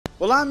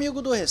Olá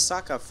amigo do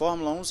Ressaca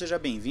Fórmula 1, seja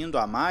bem-vindo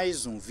a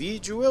mais um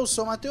vídeo. Eu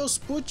sou Matheus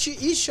Pucci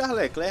e Charles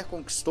Leclerc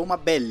conquistou uma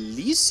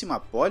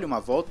belíssima pole, uma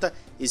volta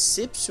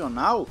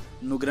excepcional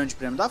no Grande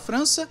Prêmio da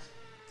França,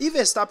 e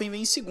Verstappen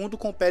vem em segundo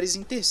com Pérez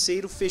em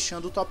terceiro,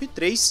 fechando o top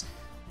 3.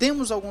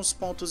 Temos alguns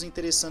pontos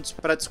interessantes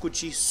para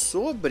discutir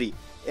sobre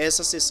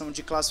essa sessão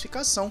de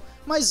classificação,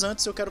 mas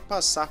antes eu quero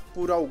passar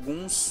por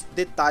alguns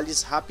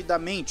detalhes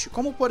rapidamente,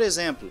 como por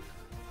exemplo,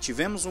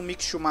 tivemos um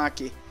Mick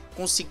Schumacher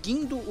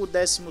conseguindo o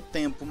 10º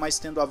tempo, mas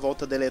tendo a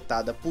volta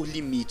deletada por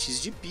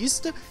limites de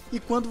pista,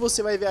 e quando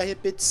você vai ver a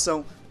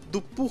repetição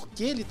do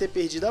porquê ele ter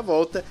perdido a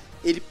volta,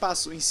 ele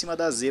passou em cima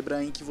da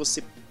zebra em que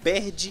você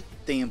perde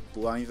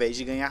tempo ao invés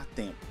de ganhar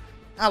tempo.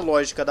 A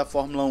lógica da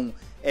Fórmula 1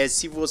 é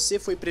se você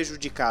foi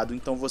prejudicado,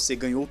 então você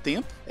ganhou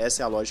tempo,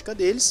 essa é a lógica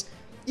deles,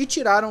 e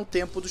tiraram o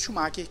tempo do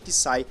Schumacher, que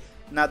sai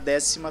na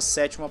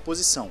 17ª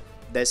posição.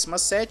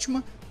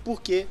 17ª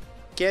porque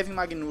Kevin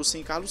Magnussen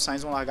e Carlos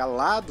Sainz vão largar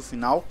lá do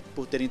final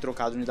por terem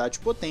trocado unidade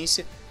de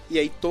potência, e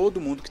aí todo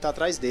mundo que está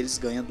atrás deles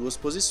ganha 2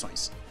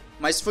 posições.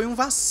 Mas foi um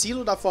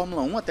vacilo da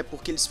Fórmula 1, até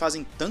porque eles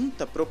fazem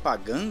tanta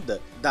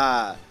propaganda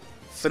da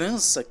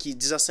França que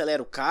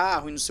desacelera o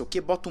carro e não sei o que,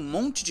 bota um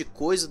monte de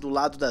coisa do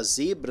lado das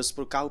zebras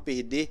para o carro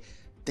perder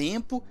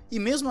tempo e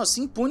mesmo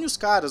assim pune os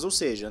caras, ou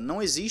seja,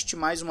 não existe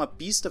mais uma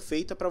pista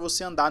feita para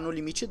você andar no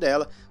limite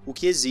dela. O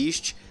que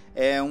existe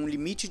é um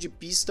limite de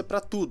pista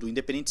para tudo,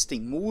 independente se tem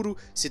muro,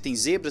 se tem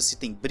zebra, se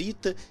tem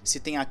brita,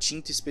 se tem a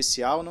tinta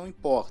especial, não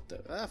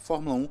importa. A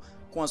Fórmula 1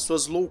 com as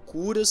suas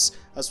loucuras,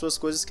 as suas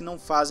coisas que não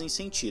fazem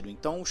sentido.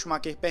 Então o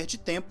Schumacher perde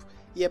tempo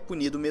e é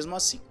punido mesmo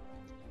assim.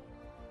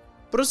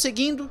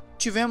 Prosseguindo,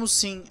 tivemos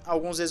sim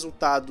alguns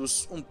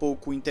resultados um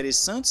pouco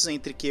interessantes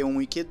entre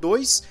Q1 e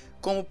Q2,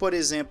 como por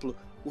exemplo,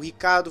 o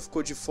Ricciardo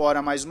ficou de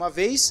fora mais uma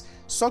vez,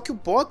 só que o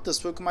Bottas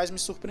foi o que mais me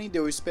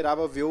surpreendeu. Eu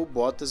esperava ver o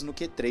Bottas no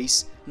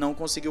Q3, não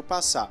conseguiu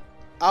passar.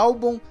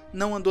 Albon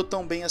não andou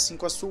tão bem assim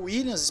com a sua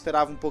Williams,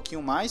 esperava um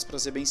pouquinho mais, para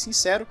ser bem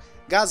sincero.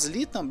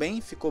 Gasly também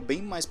ficou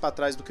bem mais para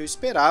trás do que eu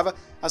esperava,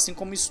 assim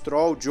como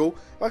Stroll, Joe.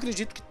 Eu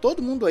acredito que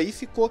todo mundo aí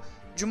ficou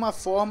de uma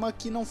forma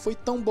que não foi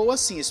tão boa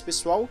assim. Esse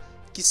pessoal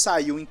que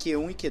saiu em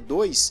Q1 e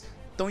Q2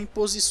 estão em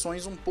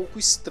posições um pouco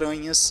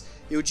estranhas,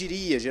 eu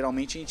diria.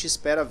 Geralmente a gente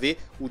espera ver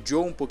o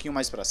Joe um pouquinho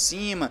mais para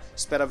cima,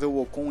 espera ver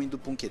o Ocon indo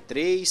para um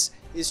Q3,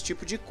 esse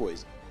tipo de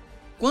coisa.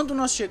 Quando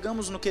nós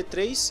chegamos no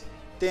Q3,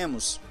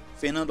 temos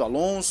Fernando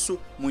Alonso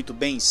muito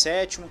bem em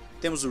sétimo,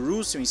 temos o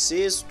Russell em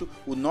sexto,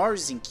 o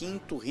Norris em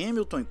quinto,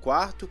 Hamilton em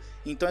quarto,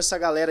 então essa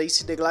galera aí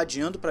se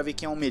degladiando para ver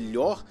quem é o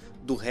melhor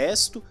do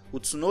resto, o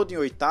Tsunoda em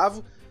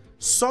oitavo,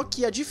 só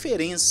que a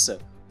diferença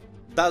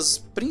das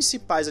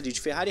principais ali de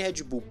Ferrari e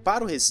Red Bull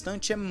para o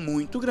restante é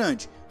muito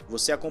grande.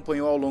 Você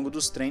acompanhou ao longo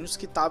dos treinos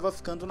que estava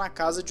ficando na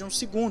casa de 1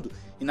 segundo,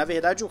 e na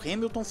verdade o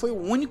Hamilton foi o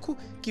único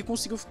que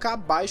conseguiu ficar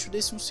abaixo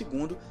desse 1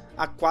 segundo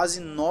a quase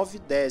 9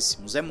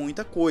 décimos, é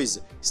muita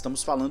coisa.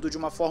 Estamos falando de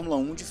uma Fórmula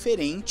 1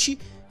 diferente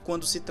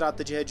quando se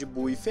trata de Red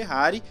Bull e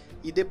Ferrari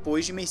e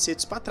depois de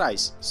Mercedes para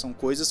trás. São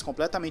coisas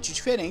completamente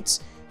diferentes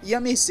e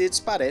a Mercedes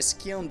parece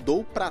que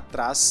andou para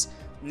trás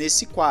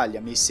nesse quali.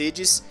 A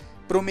Mercedes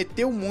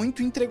prometeu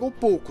muito e entregou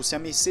pouco. Se a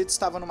Mercedes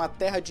estava numa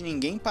terra de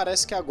ninguém,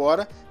 parece que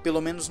agora, pelo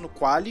menos no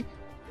quali,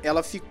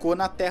 ela ficou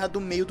na terra do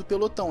meio do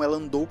pelotão, ela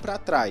andou para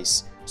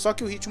trás. Só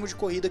que o ritmo de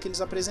corrida que eles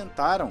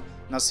apresentaram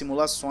nas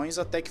simulações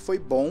até que foi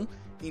bom,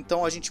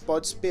 então a gente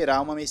pode esperar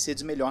uma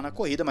Mercedes melhor na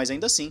corrida, mas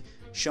ainda assim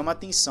chama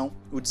atenção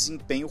o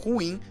desempenho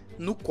ruim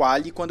no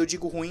quali. Quando eu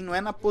digo ruim, não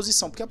é na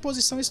posição, porque a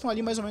posição eles estão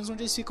ali mais ou menos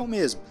onde eles ficam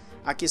mesmo.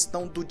 A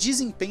questão do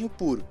desempenho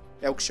puro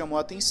é o que chamou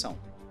a atenção.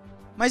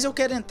 Mas eu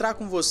quero entrar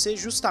com você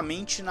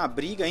justamente na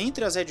briga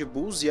entre as Red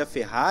Bulls e a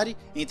Ferrari,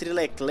 entre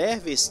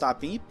Leclerc,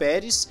 Verstappen e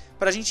Pérez,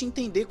 para a gente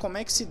entender como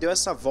é que se deu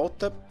essa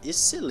volta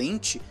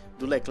excelente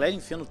do Leclerc,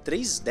 enfiando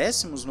 3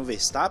 décimos no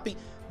Verstappen,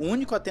 o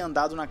único a ter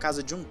andado na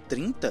casa de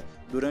 1,30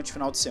 durante o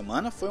final de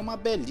semana. Foi uma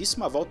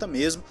belíssima volta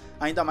mesmo,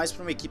 ainda mais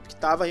para uma equipe que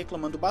estava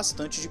reclamando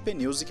bastante de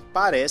pneus e que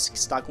parece que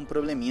está com um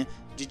probleminha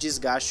de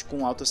desgaste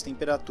com altas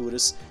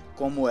temperaturas,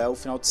 como é o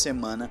final de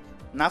semana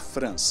na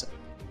França.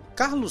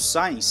 Carlos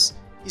Sainz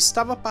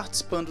estava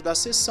participando da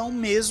sessão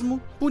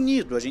mesmo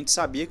punido. A gente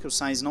sabia que o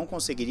Sainz não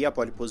conseguiria a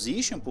pole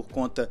position por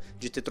conta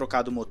de ter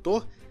trocado o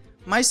motor,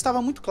 mas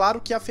estava muito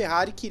claro que a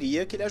Ferrari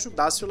queria que ele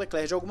ajudasse o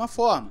Leclerc de alguma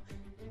forma.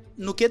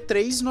 No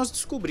Q3 nós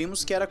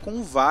descobrimos que era com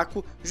um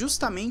vácuo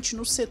justamente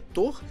no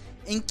setor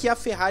em que a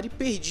Ferrari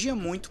perdia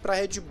muito para a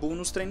Red Bull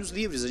nos treinos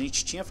livres. A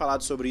gente tinha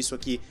falado sobre isso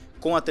aqui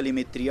com a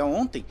telemetria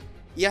ontem,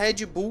 e a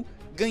Red Bull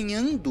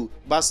ganhando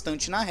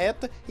bastante na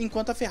reta,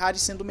 enquanto a Ferrari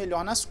sendo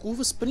melhor nas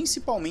curvas,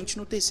 principalmente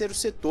no terceiro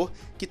setor,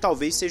 que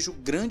talvez seja o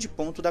grande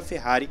ponto da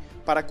Ferrari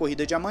para a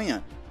corrida de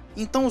amanhã.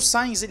 Então o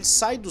Sainz ele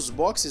sai dos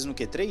boxes no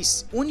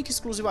Q3 única e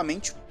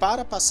exclusivamente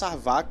para passar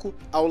vácuo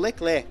ao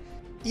Leclerc.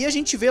 E a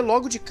gente vê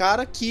logo de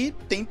cara que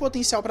tem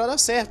potencial para dar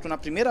certo. Na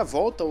primeira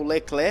volta o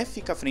Leclerc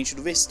fica à frente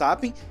do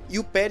Verstappen e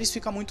o Pérez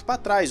fica muito para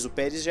trás. O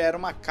Pérez já era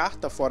uma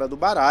carta fora do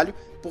baralho,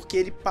 porque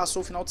ele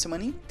passou o final de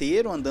semana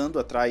inteiro andando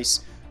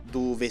atrás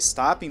do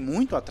Verstappen,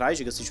 muito atrás,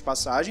 diga-se de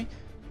passagem,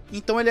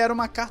 Então ele era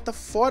uma carta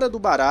fora do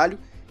baralho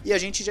e a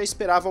gente já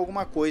esperava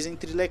alguma coisa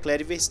entre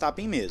Leclerc e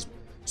Verstappen mesmo.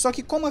 Só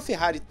que como a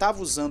Ferrari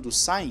estava usando o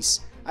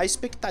Sainz, a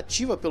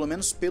expectativa, pelo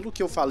menos pelo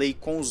que eu falei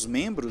com os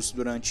membros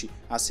durante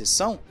a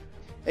sessão,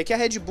 é que a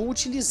Red Bull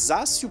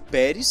utilizasse o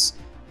Pérez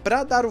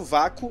para dar o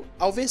vácuo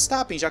ao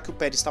Verstappen, já que o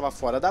Pérez estava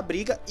fora da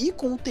briga e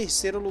com o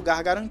terceiro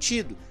lugar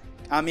garantido.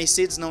 A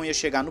Mercedes não ia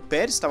chegar no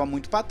Pérez, estava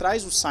muito para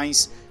trás, o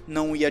Sainz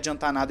não ia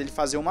adiantar nada ele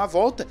fazer uma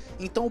volta,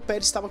 então o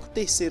Pérez estava com o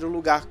terceiro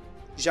lugar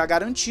já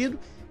garantido,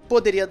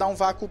 poderia dar um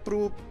vácuo para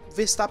o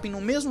Verstappen no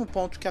mesmo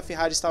ponto que a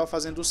Ferrari estava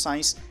fazendo o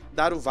Sainz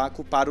dar o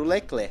vácuo para o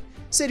Leclerc.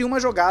 Seria uma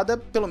jogada,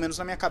 pelo menos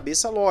na minha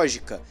cabeça,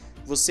 lógica.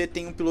 Você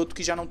tem um piloto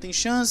que já não tem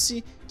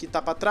chance, que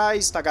está para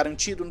trás, está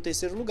garantido no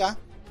terceiro lugar.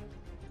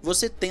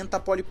 Você tenta a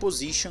pole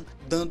position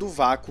dando o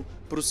vácuo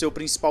para o seu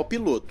principal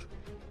piloto.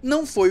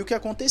 Não foi o que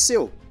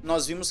aconteceu.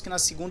 Nós vimos que na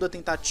segunda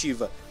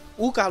tentativa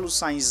o Carlos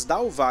Sainz dá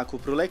o vácuo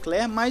para o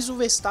Leclerc, mas o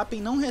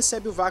Verstappen não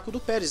recebe o vácuo do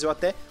Pérez. Eu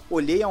até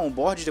olhei a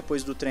onboard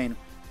depois do treino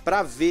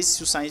para ver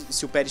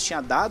se o Pérez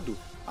tinha dado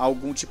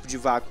algum tipo de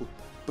vácuo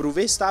para o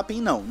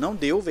Verstappen. Não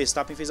deu. O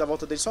Verstappen fez a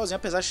volta dele sozinho,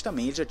 apesar de que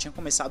também ele já tinha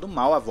começado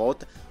mal a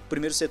volta. O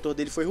primeiro setor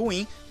dele foi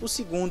ruim, o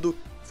segundo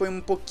foi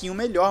um pouquinho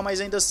melhor,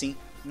 mas ainda assim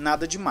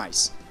nada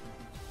demais.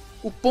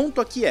 O ponto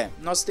aqui é,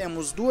 nós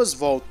temos duas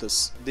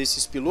voltas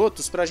desses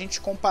pilotos para a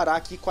gente comparar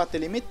aqui com a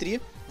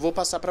telemetria. Vou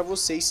passar para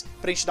vocês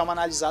para a gente dar uma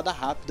analisada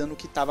rápida no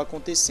que estava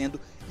acontecendo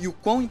e o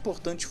quão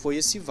importante foi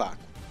esse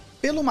vácuo.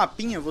 Pelo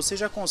mapinha você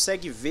já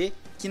consegue ver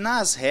que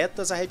nas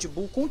retas a Red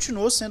Bull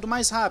continuou sendo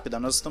mais rápida.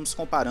 Nós estamos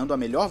comparando a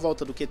melhor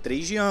volta do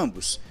Q3 de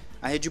ambos.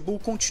 A Red Bull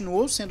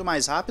continuou sendo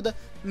mais rápida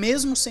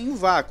mesmo sem o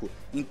vácuo,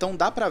 então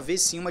dá para ver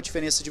sim uma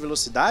diferença de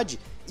velocidade,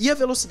 e a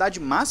velocidade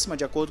máxima,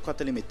 de acordo com a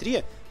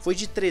telemetria, foi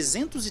de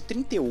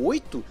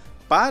 338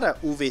 para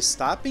o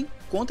Verstappen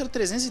contra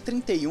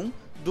 331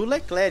 do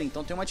Leclerc,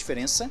 então tem uma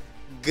diferença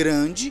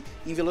grande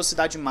em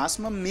velocidade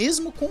máxima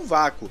mesmo com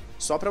vácuo,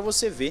 só para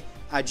você ver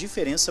a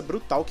diferença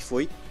brutal que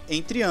foi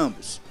entre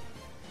ambos.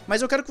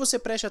 Mas eu quero que você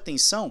preste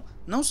atenção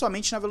não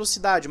somente na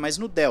velocidade, mas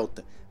no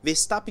delta.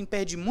 Verstappen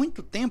perde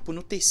muito tempo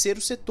no terceiro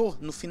setor,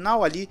 no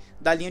final ali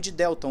da linha de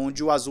delta,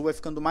 onde o azul vai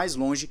ficando mais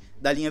longe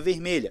da linha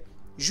vermelha,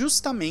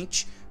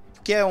 justamente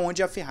porque é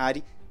onde a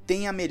Ferrari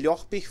tem a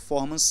melhor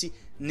performance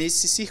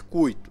nesse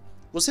circuito.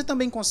 Você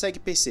também consegue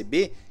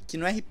perceber que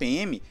no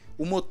RPM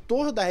o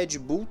motor da Red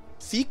Bull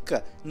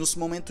fica nos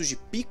momentos de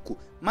pico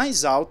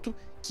mais alto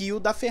que o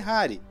da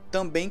Ferrari,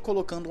 também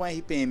colocando um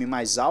RPM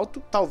mais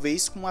alto,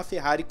 talvez com a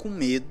Ferrari com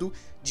medo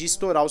de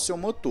estourar o seu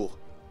motor.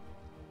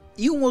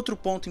 E um outro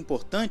ponto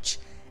importante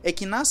é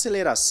que na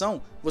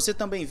aceleração você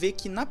também vê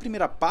que na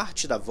primeira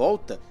parte da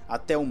volta,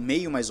 até o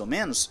meio mais ou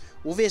menos,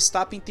 o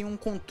Verstappen tem um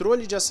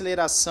controle de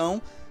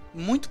aceleração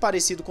muito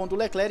parecido com o do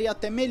Leclerc e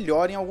até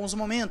melhor em alguns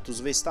momentos.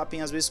 O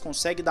Verstappen às vezes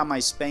consegue dar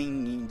mais pé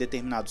em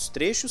determinados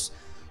trechos,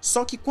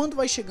 só que quando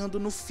vai chegando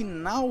no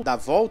final da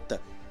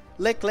volta,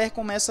 Leclerc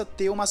começa a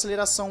ter uma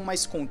aceleração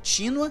mais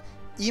contínua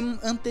e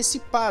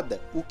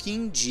antecipada, o que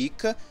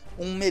indica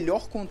um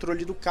melhor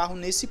controle do carro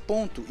nesse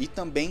ponto, e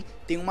também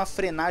tem uma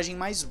frenagem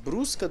mais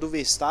brusca do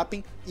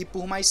Verstappen e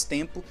por mais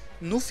tempo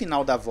no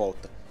final da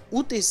volta.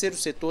 O terceiro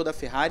setor da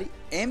Ferrari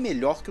é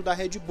melhor que o da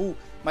Red Bull,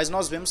 mas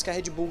nós vemos que a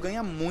Red Bull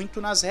ganha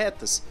muito nas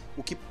retas,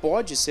 o que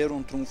pode ser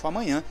um trunfo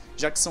amanhã,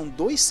 já que são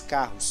dois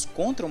carros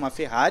contra uma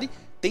Ferrari,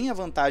 tem a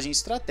vantagem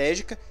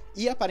estratégica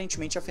e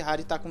aparentemente a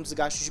Ferrari está com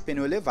desgaste de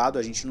pneu elevado.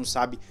 A gente não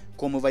sabe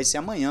como vai ser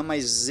amanhã,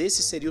 mas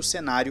esse seria o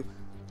cenário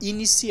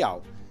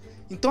inicial.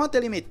 Então a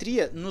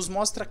telemetria nos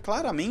mostra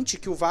claramente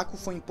que o vácuo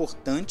foi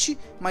importante,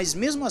 mas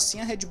mesmo assim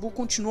a Red Bull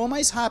continuou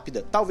mais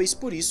rápida, talvez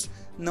por isso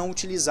não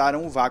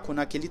utilizaram o vácuo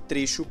naquele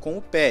trecho com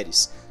o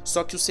Pérez.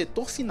 Só que o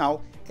setor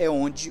final é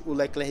onde o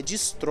Leclerc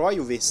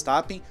destrói o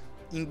Verstappen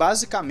em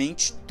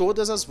basicamente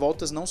todas as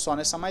voltas, não só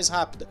nessa mais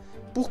rápida,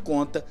 por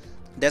conta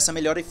dessa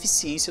melhor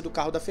eficiência do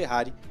carro da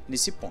Ferrari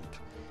nesse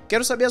ponto.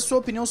 Quero saber a sua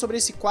opinião sobre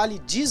esse Qualy,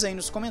 diz aí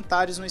nos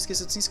comentários, não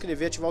esqueça de se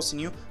inscrever e ativar o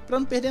sininho para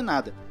não perder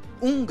nada.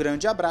 Um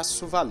grande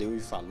abraço, valeu e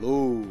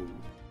falou!